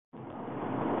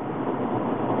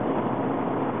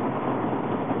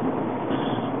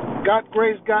Got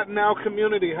Grace, Got Now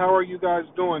community, how are you guys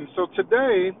doing? So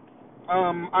today,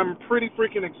 I'm pretty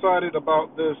freaking excited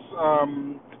about this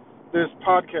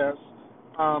podcast.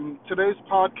 Today's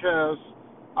podcast,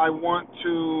 I want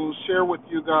to share with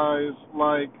you guys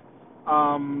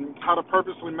how to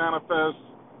purposely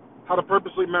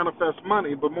manifest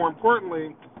money, but more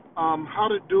importantly, how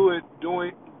to do it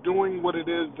doing what it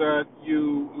is that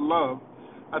you love.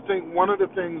 I think one of the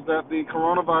things that the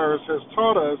coronavirus has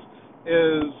taught us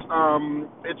is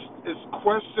it's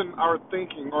question our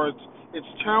thinking, or it's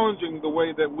challenging the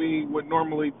way that we would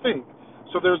normally think.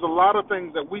 So there's a lot of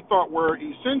things that we thought were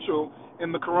essential,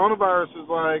 and the coronavirus is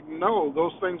like, no,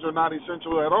 those things are not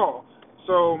essential at all.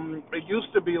 So it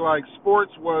used to be like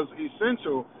sports was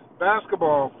essential,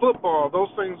 basketball, football, those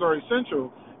things are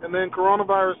essential. And then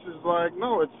coronavirus is like,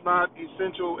 no, it's not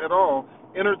essential at all.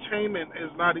 Entertainment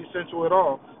is not essential at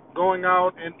all. Going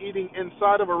out and eating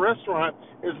inside of a restaurant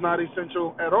is not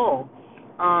essential at all.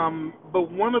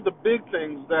 But one of the big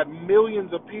things that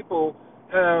millions of people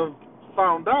have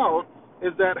found out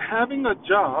is that having a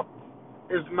job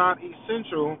is not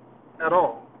essential at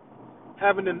all.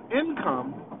 Having an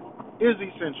income is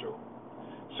essential.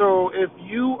 So if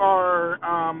you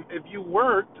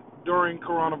worked during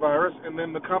coronavirus and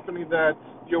then the company that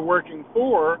you're working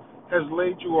for has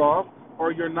laid you off, or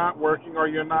you're not working, or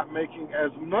you're not making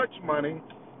as much money,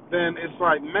 then it's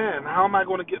like, man, how am I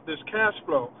going to get this cash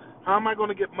flow? How am I going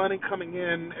to get money coming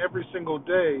in every single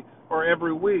day, or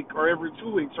every week, or every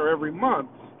 2 weeks, or every month?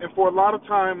 And for a lot of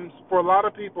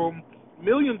people,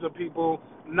 millions of people,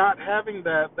 not having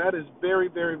that is very,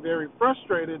 very, very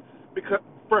frustrating,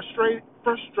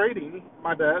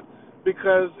 my bad,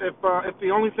 because if the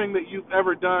only thing that you've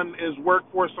ever done is work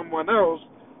for someone else,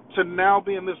 to now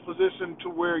be in this position to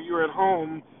where you're at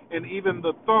home, and even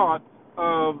the thought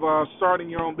of starting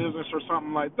your own business or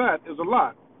something like that is a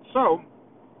lot. So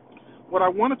what I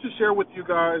wanted to share with you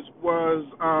guys was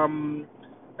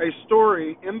a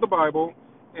story in the Bible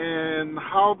and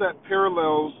how that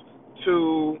parallels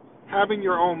to having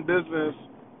your own business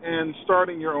and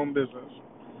starting your own business.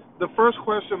 The first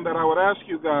question that I would ask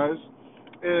you guys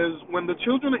is, when the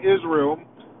children of Israel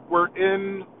were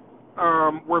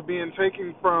being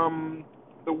taken from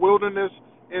the wilderness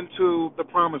into the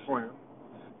promised land,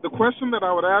 the question that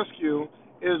I would ask you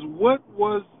is, what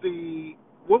was the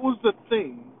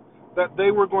thing that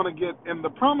they were going to get in the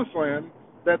promised land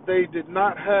that they did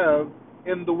not have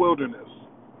in the wilderness?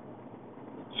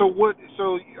 So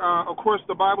of course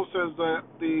the Bible says that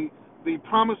the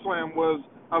promised land was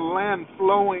a land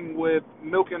flowing with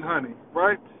milk and honey,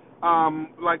 right?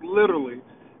 Like literally.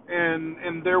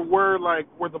 And there were, like,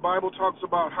 where the Bible talks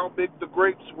about how big the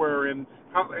grapes were, and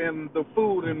the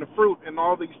food and the fruit and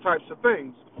all these types of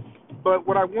things. But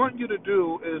what I want to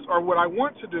do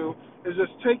is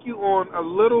just take you on a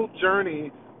little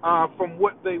journey from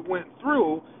what they went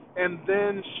through, and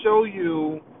then show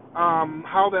you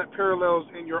how that parallels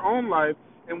in your own life,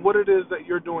 and what it is that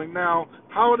you're doing now,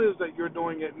 how it is that you're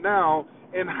doing it now,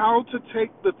 and how to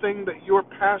take the thing that you're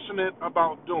passionate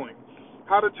about doing,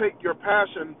 how to take your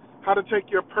passion, how to take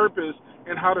your purpose,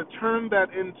 and how to turn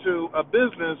that into a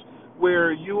business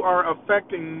where you are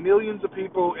affecting millions of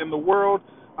people in the world.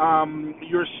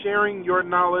 You're sharing your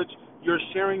knowledge, you're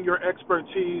sharing your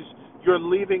expertise, you're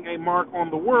leaving a mark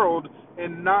on the world,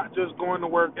 and not just going to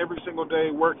work every single day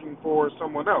working for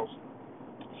someone else.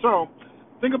 So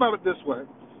think about it this way.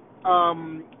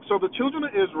 So the children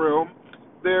of Israel,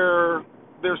 they're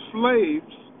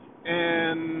slaves,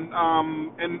 and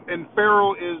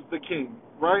Pharaoh is the king,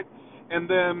 right? And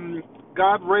then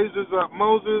God raises up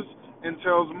Moses and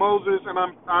tells Moses, and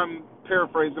I'm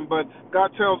paraphrasing, but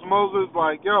God tells Moses,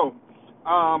 like, yo,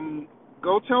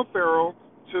 go tell Pharaoh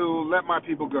to let my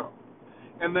people go.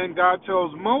 And then God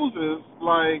tells Moses,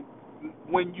 like,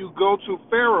 when you go to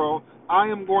Pharaoh, I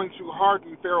am going to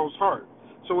harden Pharaoh's heart.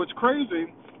 So what's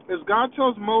crazy is God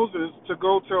tells Moses to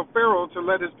go tell Pharaoh to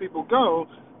let his people go,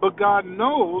 but God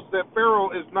knows that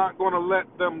Pharaoh is not going to let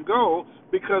them go,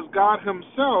 because God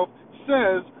himself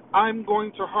says, I'm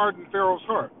going to harden Pharaoh's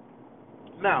heart.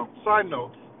 Now, side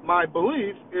note, my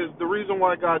belief is the reason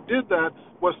why God did that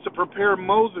was to prepare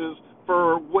Moses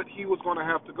for what he was going to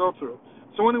have to go through.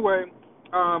 So anyway,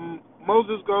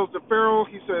 Moses goes to Pharaoh.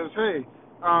 He says, hey,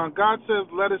 God says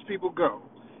let his people go.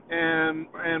 And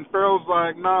Pharaoh's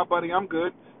like, nah, buddy, I'm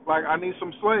good. Like, I need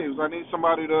some slaves. I need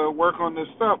somebody to work on this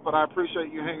stuff, but I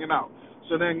appreciate you hanging out.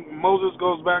 So then Moses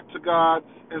goes back to God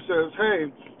and says,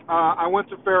 hey, I went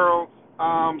to Pharaoh.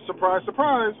 Surprise,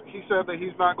 surprise. He said that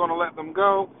he's not going to let them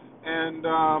go. And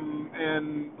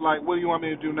like, what do you want me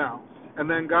to do now? And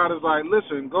then God is like,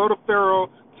 listen, go to Pharaoh,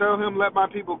 tell him, let my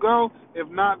people go. If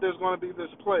not, there's going to be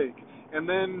this plague. And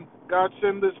then God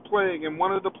sent this plague, and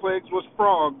one of the plagues was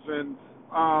frogs and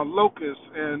locusts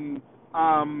and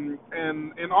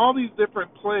all these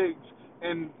different plagues.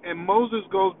 And Moses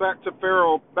goes back to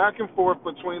Pharaoh, back and forth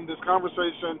between this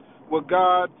conversation with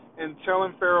God and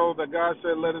telling Pharaoh that God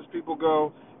said, let his people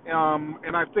go,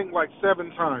 and I think like 7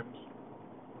 times.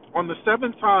 On the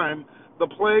 7th time, the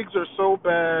plagues are so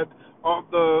bad,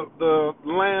 the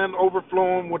land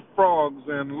overflowing with frogs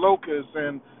and locusts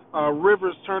and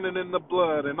rivers turning into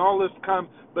blood and all this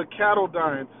the cattle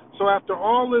dying. So after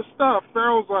all this stuff,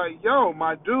 Pharaoh's like, yo,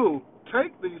 my dude,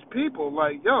 take these people,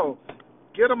 like, yo,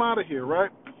 get them out of here, right?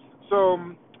 So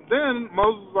then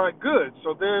Moses is like, good.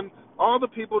 So then all the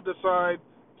people decide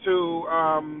to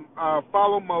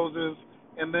follow Moses,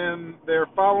 and then they're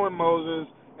following Moses.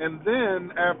 And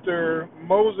then after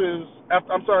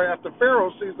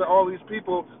Pharaoh sees that all these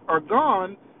people are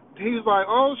gone, he's like,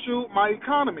 oh, shoot, my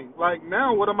economy. Like,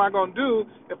 now what am I going to do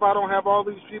if I don't have all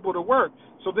these people to work?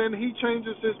 So then he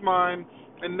changes his mind,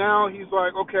 and now he's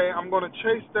like, okay, I'm going to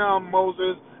chase down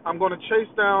Moses. I'm going to chase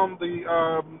down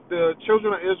the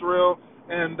children of Israel,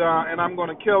 and I'm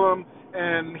going to kill them.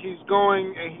 And he's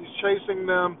going, and he's chasing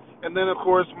them. And then, of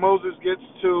course, Moses gets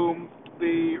to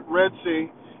the Red Sea,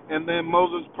 and then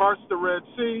Moses parts the Red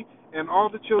Sea, and all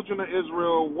the children of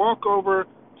Israel walk over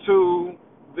to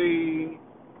the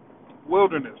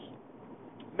wilderness.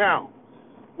 Now,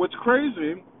 what's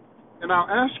crazy, and I'll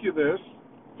ask you this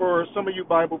for some of you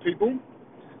Bible people,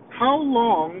 how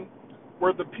long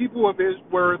were the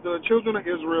children of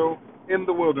Israel in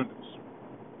the wilderness?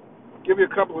 Give you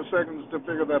a couple of seconds to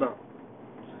figure that out.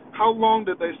 How long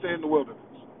did they stay in the wilderness?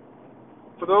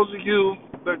 For those of you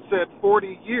that said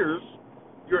 40 years,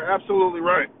 you're absolutely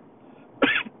right.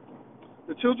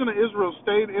 The children of Israel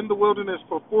stayed in the wilderness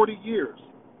for 40 years.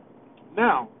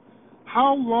 Now,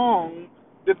 how long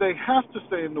did they have to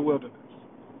stay in the wilderness?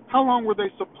 How long were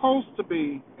they supposed to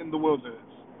be in the wilderness?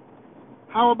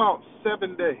 How about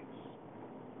 7 days?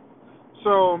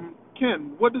 So,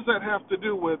 Ken, what does that have to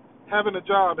do with having a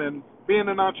job and being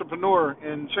an entrepreneur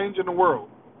and changing the world?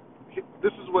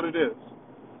 This is what it is.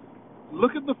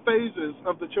 Look at the phases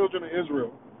of the children of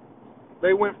Israel.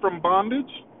 They went from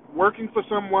bondage, working for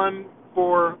someone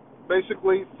for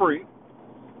basically free.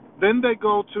 Then they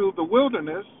go to the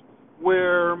wilderness,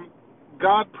 where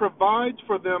God provides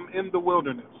for them in the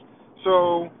wilderness.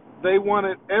 So they want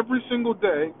it every single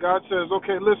day. God says,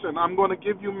 okay, listen, I'm going to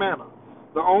give you manna.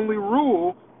 The only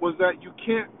rule was that you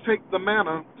can't take the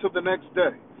manna to the next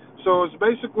day. So it's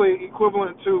basically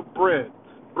equivalent to bread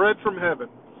from heaven.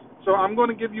 So I'm going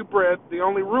to give you bread. The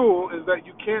only rule is that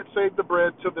you can't save the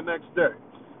bread till the next day.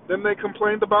 Then they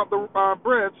complained about the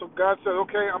bread, so God said,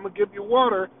 okay, I'm going to give you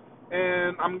water,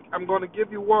 and I'm going to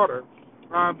give you water.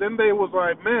 Then they was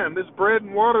like, man, this bread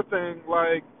and water thing,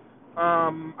 like,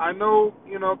 I know,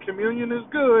 communion is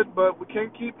good, but we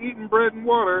can't keep eating bread and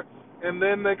water. And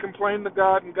then they complained to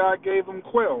God, and God gave them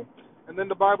quail. And then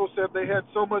the Bible said they had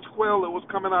so much quail it was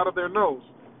coming out of their nose.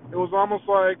 It was almost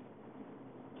like,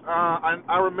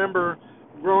 I remember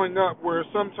growing up where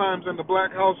sometimes in the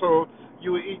black household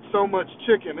you would eat so much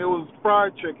chicken. It was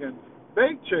fried chicken,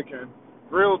 baked chicken,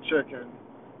 grilled chicken,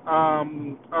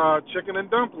 chicken and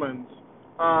dumplings,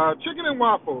 chicken and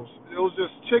waffles. It was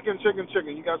just chicken.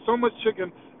 You got so much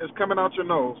chicken, it's coming out your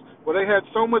nose. Well, they had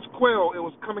so much quail, it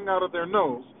was coming out of their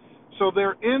nose. So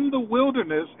they're in the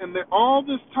wilderness, and they're all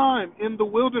this time in the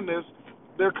wilderness,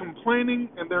 they're complaining,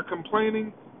 and they're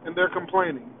complaining, and they're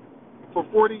complaining for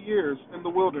 40 years in the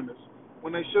wilderness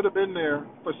when they should have been there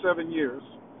for 7 years.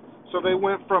 So they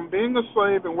went from being a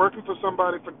slave and working for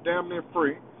somebody for damn near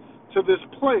free to this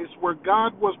place where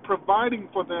God was providing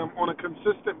for them on a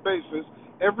consistent basis.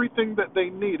 Everything that they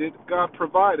needed, God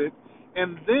provided.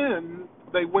 And then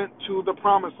they went to the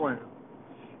Promised Land.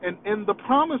 And in the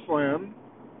Promised Land,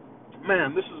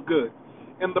 man, this is good.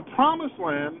 In the Promised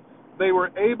Land, they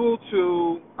were able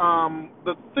to,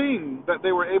 the thing that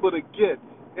they were able to get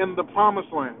in the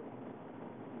Promised Land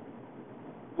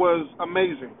was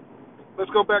amazing.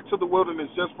 Let's go back to the wilderness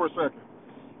just for a second.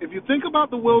 If you think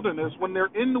about the wilderness, when they're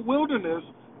in the wilderness,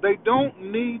 they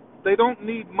don't need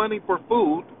money for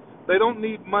food. They don't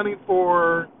need money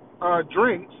for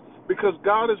drinks, because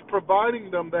God is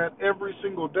providing them that every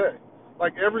single day.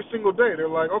 Like every single day, they're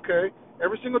like, okay,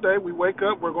 every single day we wake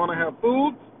up, we're going to have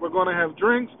food, we're going to have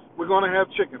drinks, we're going to have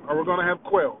chicken, or we're going to have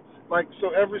quail. Like, so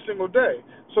every single day.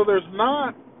 So there's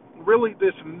not really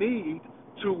this need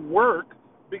to work,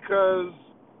 because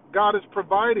God is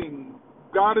providing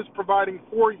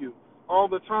for you all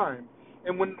the time.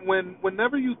 And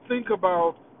whenever you think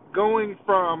about going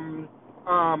from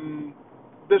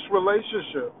this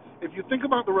relationship. If you think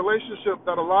about the relationship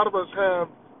that a lot of us have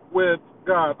with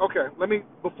God. Okay,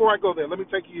 before I go there, let me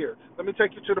take you here. Let me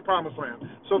take you to the promised land.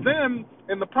 So then,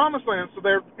 in the promised land, so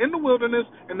they're in the wilderness,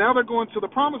 and now they're going to the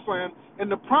promised land. In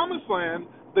the promised land,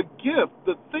 the gift,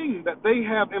 the thing that they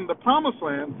have in the promised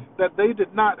land that they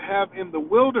did not have in the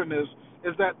wilderness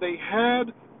is that they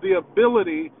had the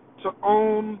ability to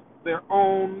own their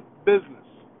own business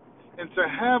and to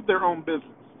have their own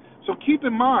business. So keep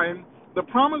in mind, the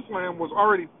promised land was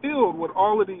already filled with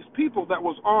all of these people that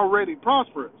was already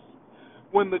prosperous.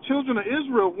 When the children of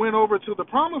Israel went over to the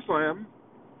promised land,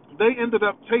 they ended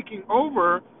up taking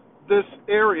over this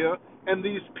area and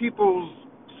these people's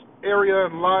area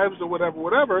and lives or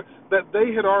whatever that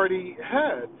they had already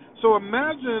had. So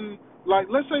imagine, like,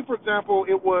 let's say, for example,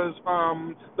 it was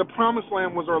the promised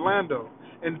land was Orlando,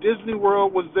 and Disney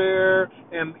World was there,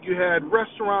 and you had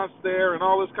restaurants there and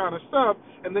all this kind of stuff,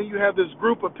 and then you have this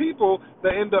group of people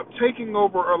that end up taking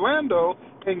over Orlando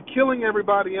and killing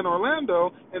everybody in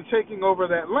Orlando and taking over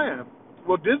that land.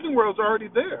 Well, Disney World's already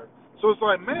there. So it's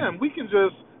like, man, we can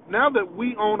just, now that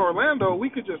we own Orlando, we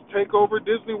could just take over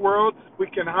Disney World. We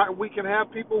can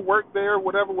have people work there,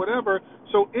 whatever.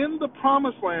 So in the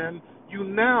promised land, you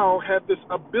now have this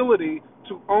ability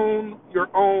to own your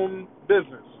own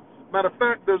business. Matter of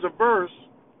fact, there's a verse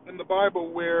in the Bible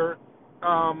where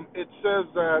it says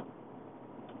that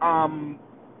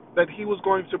he was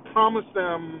going to promise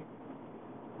them.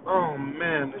 Oh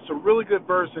man, it's a really good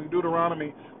verse in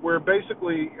Deuteronomy where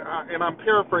basically, and I'm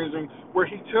paraphrasing, where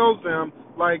he tells them,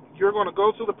 like, you're going to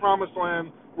go to the promised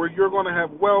land where you're going to have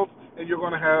wealth and you're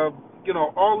going to have,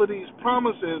 all of these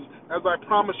promises as I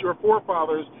promised your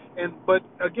forefathers. But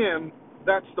again,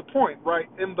 that's the point, right?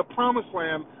 In the promised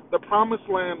land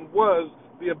was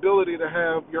the ability to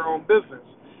have your own business.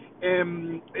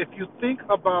 And if you think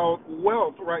about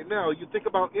wealth right now, you think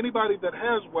about anybody that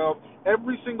has wealth,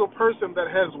 every single person that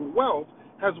has wealth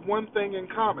has one thing in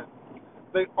common.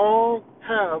 They all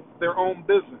have their own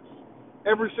business,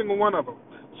 every single one of them.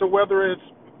 So whether it's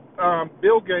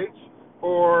Bill Gates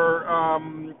or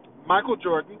Michael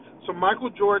Jordan, so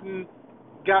Michael Jordan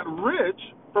got rich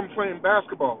from playing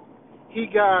basketball. He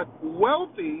got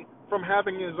wealthy from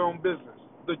having his own business,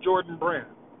 the Jordan brand.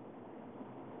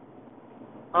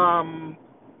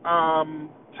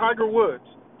 Tiger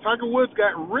Woods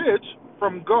got rich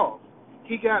from golf.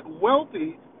 He got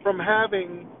wealthy from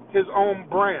having his own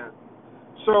brand.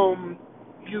 So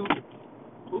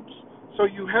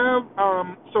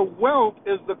wealth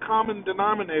is the common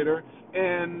denominator,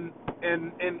 and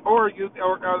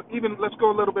even let's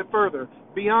go a little bit further.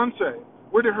 Beyonce,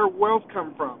 where did her wealth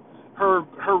come from?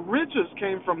 Her riches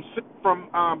came from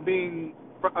being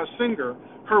a singer.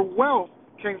 Her wealth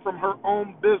came from her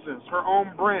own business, her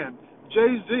own brand.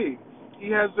 Jay-Z,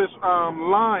 he has this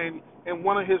line in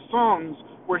one of his songs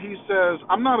where he says,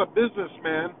 "I'm not a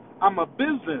businessman, I'm a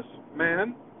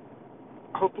businessman."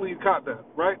 Hopefully you caught that,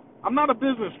 right? I'm not a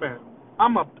businessman.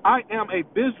 I am a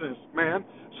businessman.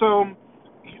 So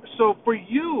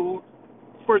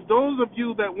for those of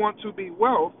you that want to be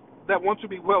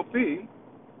wealthy,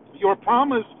 your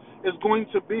promise is going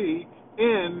to be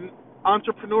in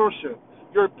entrepreneurship.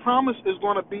 Your promise is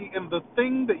going to be in the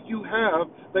thing that you have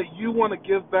that you want to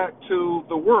give back to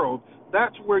the world.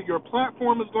 That's where your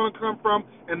platform is going to come from,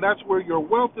 and that's where your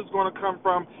wealth is going to come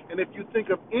from. And if you think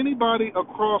of anybody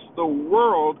across the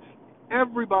world,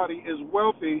 everybody is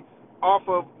wealthy off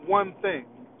of one thing.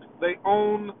 They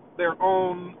own their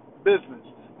own business.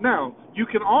 Now, you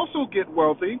can also get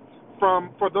wealthy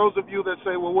for those of you that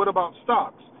say, well, what about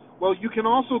stocks? Well, you can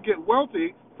also get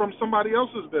wealthy from somebody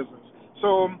else's business.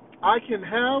 So I can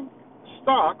have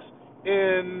stocks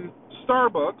in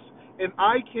Starbucks, and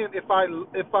I can, if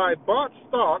I bought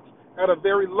stocks at a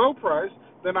very low price,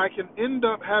 then I can end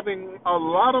up having a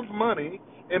lot of money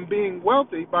and being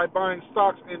wealthy by buying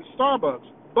stocks in Starbucks.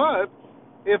 But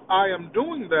if I am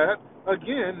doing that,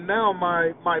 again, now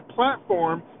my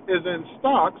platform is in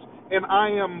stocks, and I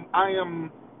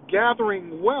am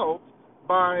gathering wealth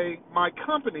by, my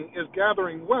company is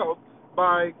gathering wealth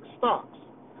by stocks.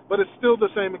 But it's still the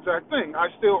same exact thing. I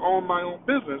still own my own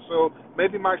business. So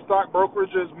maybe my stock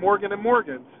brokerage is Morgan &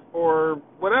 Morgan or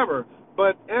whatever.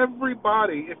 But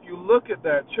everybody, if you look at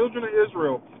that, children of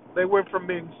Israel, they went from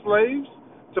being slaves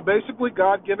to basically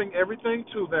God giving everything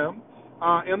to them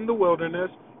in the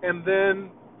wilderness, and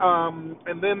then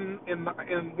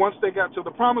once they got to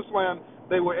the promised land,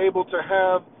 they were able to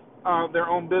have their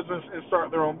own business and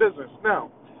start their own business.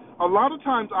 Now, a lot of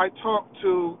times I talk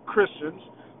to Christians,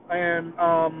 and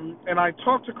I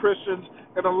talk to Christians,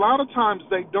 and a lot of times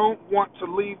they don't want to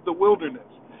leave the wilderness.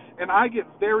 And I get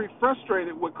very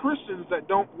frustrated with Christians that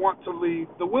don't want to leave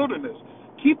the wilderness.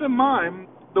 Keep in mind,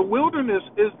 the wilderness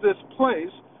is this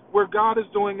place where God is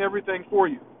doing everything for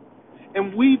you.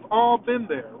 And we've all been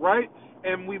there, right?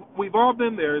 And we've all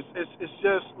been there. It's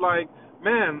just like,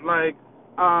 man, like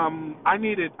I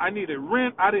needed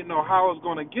rent. I didn't know how I was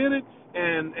going to get it,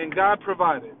 and God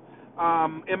provided.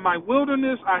 In my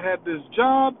wilderness, I had this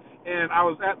job, and I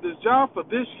was at this job for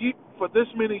this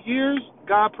many years.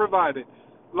 God provided.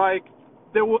 Like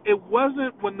it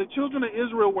wasn't when the children of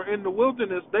Israel were in the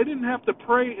wilderness. They didn't have to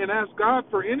pray and ask God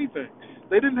for anything.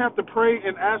 They didn't have to pray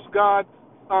and ask God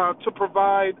to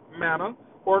provide manna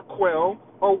or quail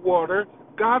or water.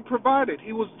 God provided.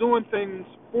 He was doing things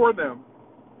for them.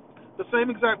 The same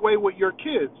exact way with your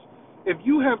kids. If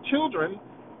you have children,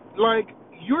 like,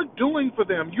 you're doing for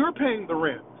them. You're paying the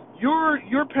rent.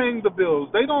 You're paying the bills.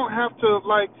 They don't have to,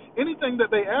 like, anything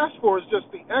that they ask for is just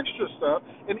the extra stuff.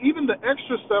 And even the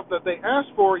extra stuff that they ask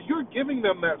for, you're giving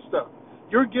them that stuff.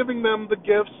 You're giving them the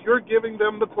gifts. You're giving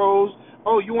them the clothes.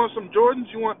 Oh, you want some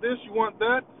Jordans? You want this? You want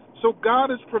that? So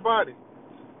God is providing.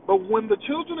 But when the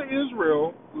children of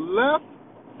Israel left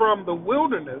from the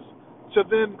wilderness to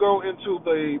then go into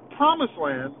the promised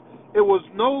land, it was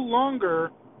no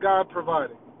longer God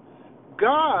providing.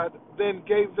 God then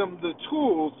gave them the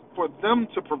tools for them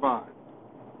to provide.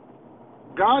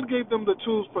 God gave them the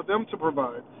tools for them to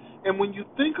provide. And when you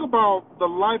think about the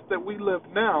life that we live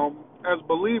now as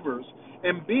believers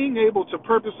and being able to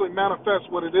purposely manifest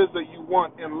what it is that you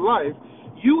want in life,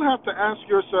 you have to ask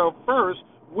yourself first,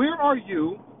 where are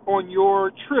you on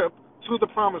your trip to the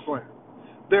promised land?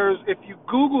 If you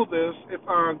Google this,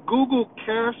 Google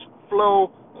cash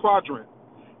flow quadrant.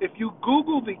 If you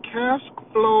Google the cash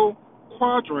flow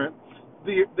quadrant,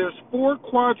 there's 4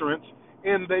 quadrants,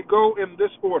 and they go in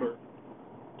this order.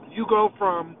 You go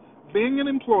from being an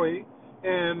employee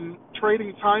and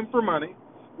trading time for money,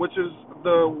 which is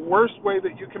the worst way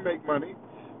that you can make money,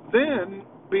 then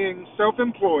being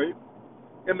self-employed,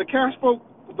 and the cash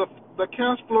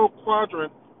flow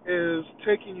quadrant is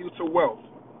taking you to wealth.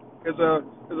 Is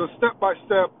a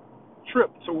step-by-step trip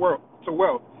to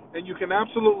wealth, and you can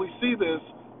absolutely see this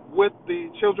with the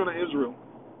children of Israel,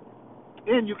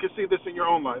 and you can see this in your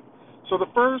own life. So the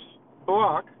first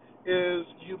block is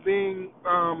you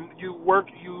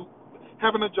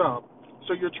having a job.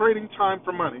 So you're trading time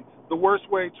for money. The worst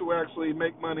way to actually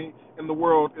make money in the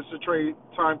world is to trade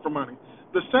time for money.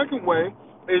 The second way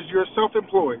is you're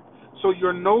self-employed. So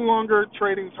you're no longer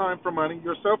trading time for money.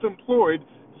 You're self-employed.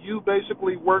 You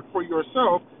basically work for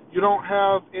yourself. You don't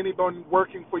have anybody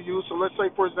working for you. So let's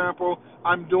say, for example,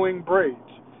 I'm doing braids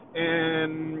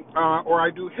or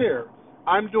I do hair.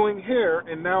 I'm doing hair,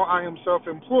 and now I am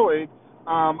self-employed.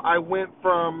 I went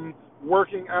from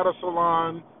working at a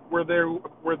salon where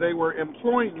they were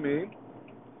employing me,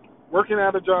 working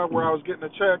at a job where I was getting a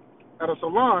check at a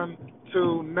salon,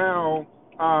 to now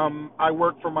I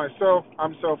work for myself.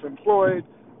 I'm self-employed.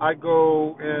 I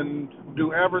go and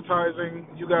do advertising.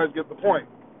 You guys get the point.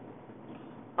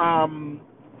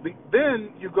 Then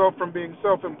you go from being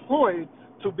self-employed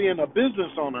to being a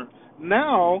business owner.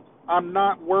 Now I'm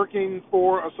not working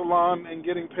for a salon and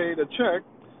getting paid a check.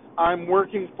 I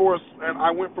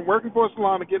went from working for a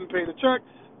salon to getting paid a check.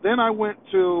 Then I went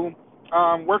to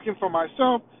working for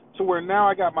myself, to where now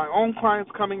I got my own clients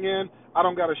coming in. I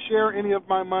don't got to share any of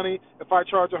my money. If I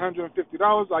charge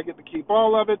 $150, I get to keep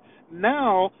all of it.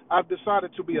 Now I've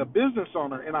decided to be a business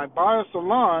owner, and I buy a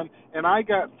salon, and I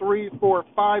got 3, 4,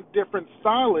 5 different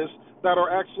stylists that are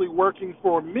actually working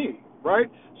for me, right?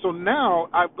 So now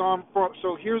I've gone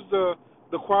so here's the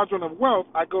quadrant of wealth.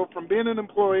 I go from being an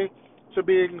employee to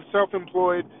being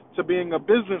self-employed to being a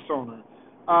business owner.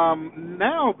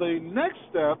 Now the next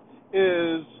step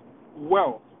is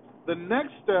wealth. The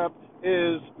next step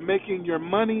is making your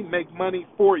money make money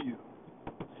for you.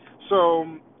 So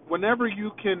whenever you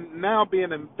can now be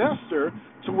an investor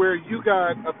to where you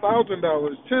got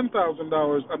 $1,000,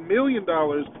 $10,000, $1 million,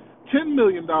 $10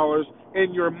 million,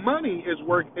 and your money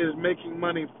is making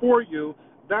money for you,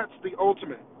 that's the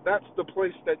ultimate. That's the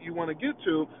place that you want to get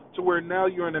to where now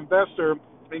you're an investor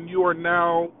and you are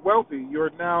now wealthy. You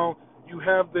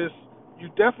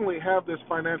definitely have this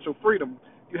financial freedom.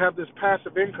 You have this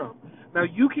passive income. Now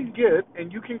you can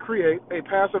create a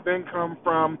passive income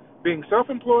from being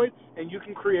self-employed, and you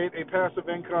can create a passive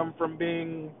income from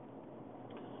being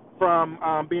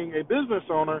a business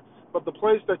owner. But the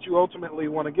place that you ultimately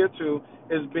want to get to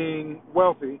is being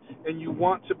wealthy, and you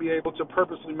want to be able to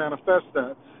purposely manifest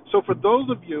that. So for those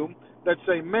of you that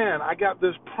say, man, I got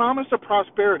this promise of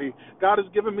prosperity. God has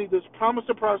given me this promise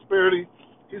of prosperity.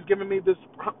 He's given me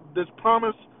this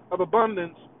promise of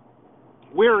abundance.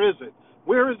 Where is it?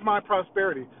 Where is my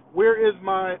prosperity? Where is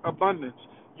my abundance?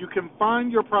 You can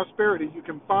find your prosperity, you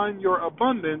can find your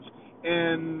abundance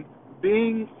in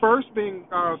being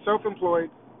self-employed,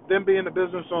 then being a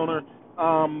business owner,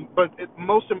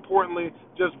 most importantly,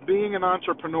 just being an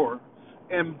entrepreneur.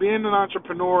 And being an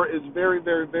entrepreneur is very,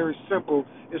 very, very simple.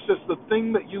 It's just the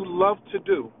thing that you love to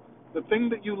do. The thing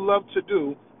that you love to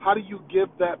do, how do you give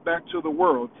that back to the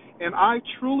world? And I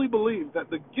truly believe that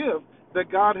the gift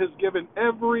that God has given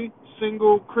every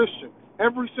single Christian,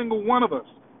 every single one of us,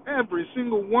 every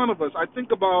single one of us. I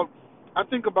think about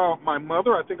my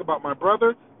mother, I think about my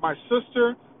brother, my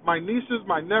sister, my nieces,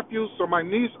 my nephews. So my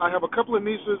niece, I have a couple of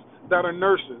nieces that are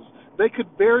nurses. They could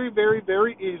very, very,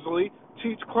 very easily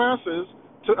teach classes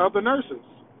to other nurses.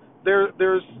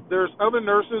 There's other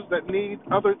nurses that need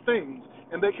other things,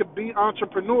 and they could be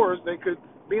entrepreneurs. They could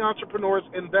be entrepreneurs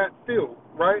in that field,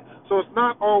 right? So it's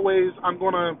not always I'm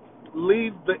going to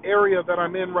leave the area that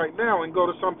I'm in right now and go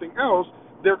to something else.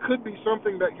 There could be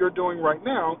something that you're doing right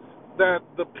now that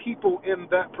the people in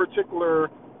that particular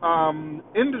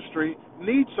industry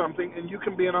need something, and you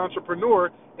can be an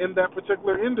entrepreneur in that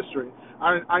particular industry.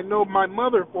 I know my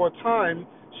mother, for a time,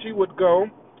 she would go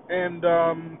and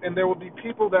there would be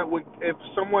people that would, if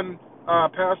someone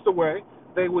passed away,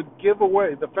 they would give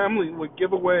away, the family would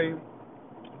give away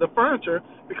the furniture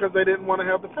because they didn't want to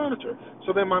have the furniture.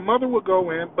 So then my mother would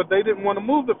go in, but they didn't want to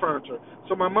move the furniture.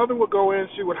 So my mother would go in,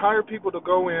 she would hire people to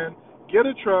go in, get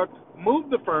a truck, move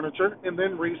the furniture, and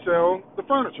then resell the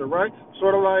furniture, right?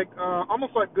 Sort of like,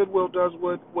 almost like Goodwill does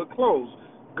with clothes.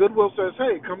 Goodwill says,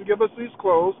 hey, come give us these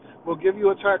clothes, we'll give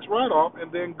you a tax write-off,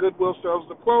 and then Goodwill sells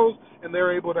the clothes, and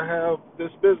they're able to have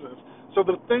this business. So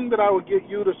the thing that I would get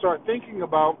you to start thinking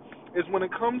about is when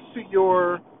it comes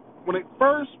to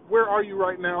first, where are you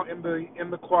right now in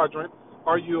the quadrant?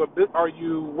 Are you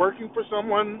working for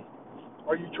someone?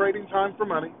 Are you trading time for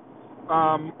money?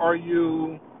 Are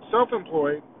you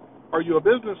self-employed? Are you a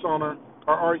business owner,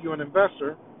 or are you an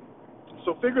investor?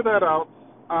 So figure that out,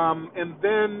 and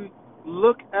then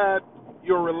look at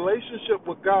your relationship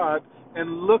with God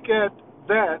and look at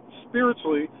that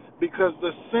spiritually, because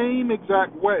the same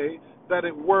exact way that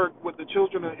it worked with the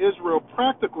children of Israel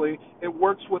practically, it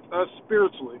works with us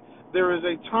spiritually. There is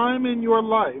a time in your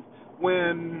life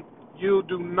when you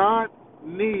do not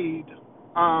need,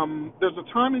 there's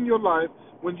a time in your life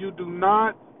when you do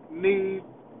not need,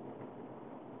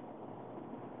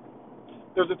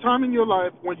 there's a time in your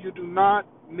life when you do not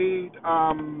need,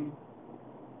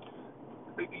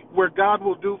 where God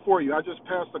will do for you. I just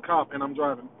passed the cop and I'm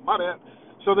driving. My bad.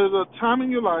 So there's a time in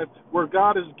your life where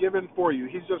God is giving for you.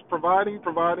 He's just providing.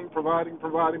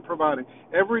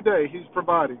 Every day He's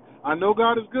providing. I know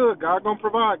God is good. God gonna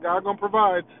provide.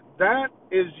 That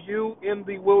is you in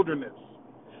the wilderness.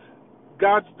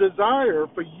 God's desire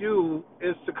for you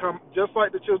is to come, just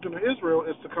like the children of Israel,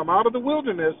 is to come out of the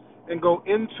wilderness and go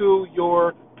into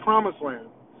your promised land.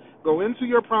 Go into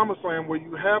your promised land where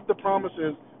you have the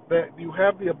promises, that you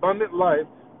have the abundant life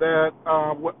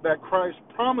that Christ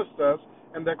promised us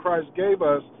and that Christ gave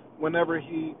us whenever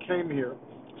He came here.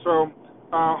 So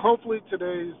hopefully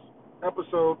today's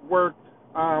episode worked.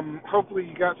 Hopefully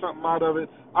you got something out of it.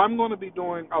 I'm going to be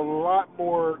doing a lot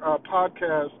more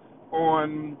podcasts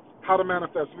on how to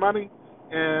manifest money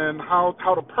and how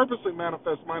to purposely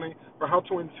manifest money, or how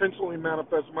to intentionally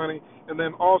manifest money, and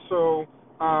then also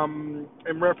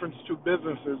in reference to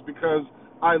businesses, because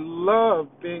I love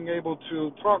being able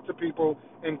to talk to people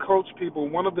and coach people.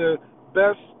 One of the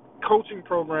best coaching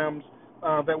programs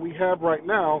that we have right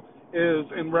now is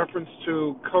in reference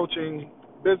to coaching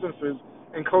businesses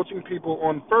and coaching people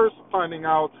on first finding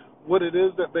out what it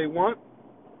is that they want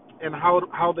and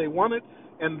how they want it,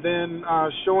 and then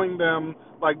showing them,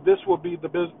 like, this will be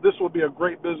a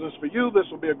great business for you. This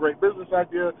will be a great business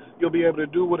idea. You'll be able to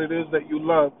do what it is that you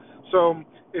love. So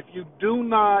if you do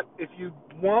not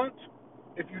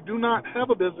have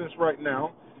a business right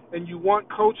now and you want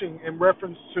coaching in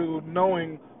reference to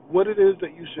knowing what it is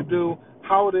that you should do,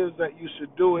 how it is that you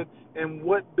should do it, and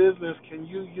what business can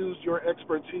you use your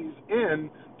expertise in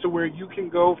to where you can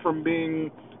go from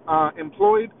being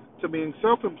employed to being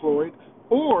self-employed,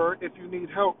 or if you need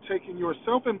help taking your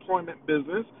self-employment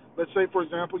business, let's say, for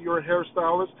example, you're a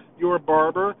hairstylist, you're a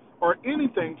barber, or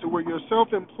anything to where you're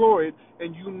self-employed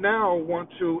and you now want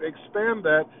to expand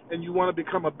that and you want to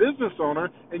become a business owner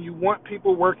and you want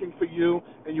people working for you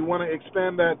and you want to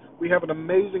expand that, we have an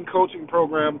amazing coaching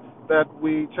program that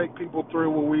we take people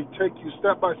through, where we take you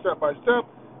step by step by step,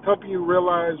 helping you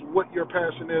realize what your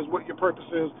passion is, what your purpose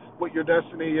is, what your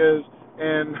destiny is,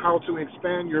 and how to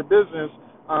expand your business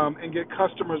and get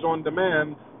customers on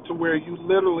demand, to where you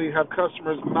literally have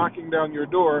customers knocking down your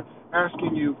door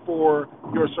asking you for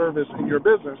your service in your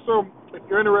business. So if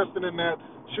you're interested in that,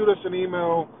 shoot us an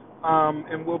email,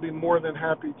 and we'll be more than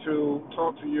happy to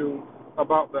talk to you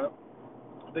about that.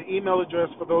 The email address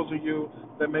for those of you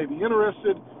that may be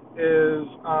interested is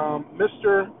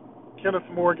Mr. Kenneth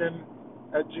Morgan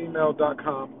at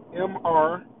gmail.com.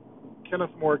 Mr. Kenneth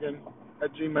Morgan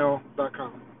at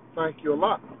gmail.com. Thank you a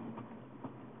lot.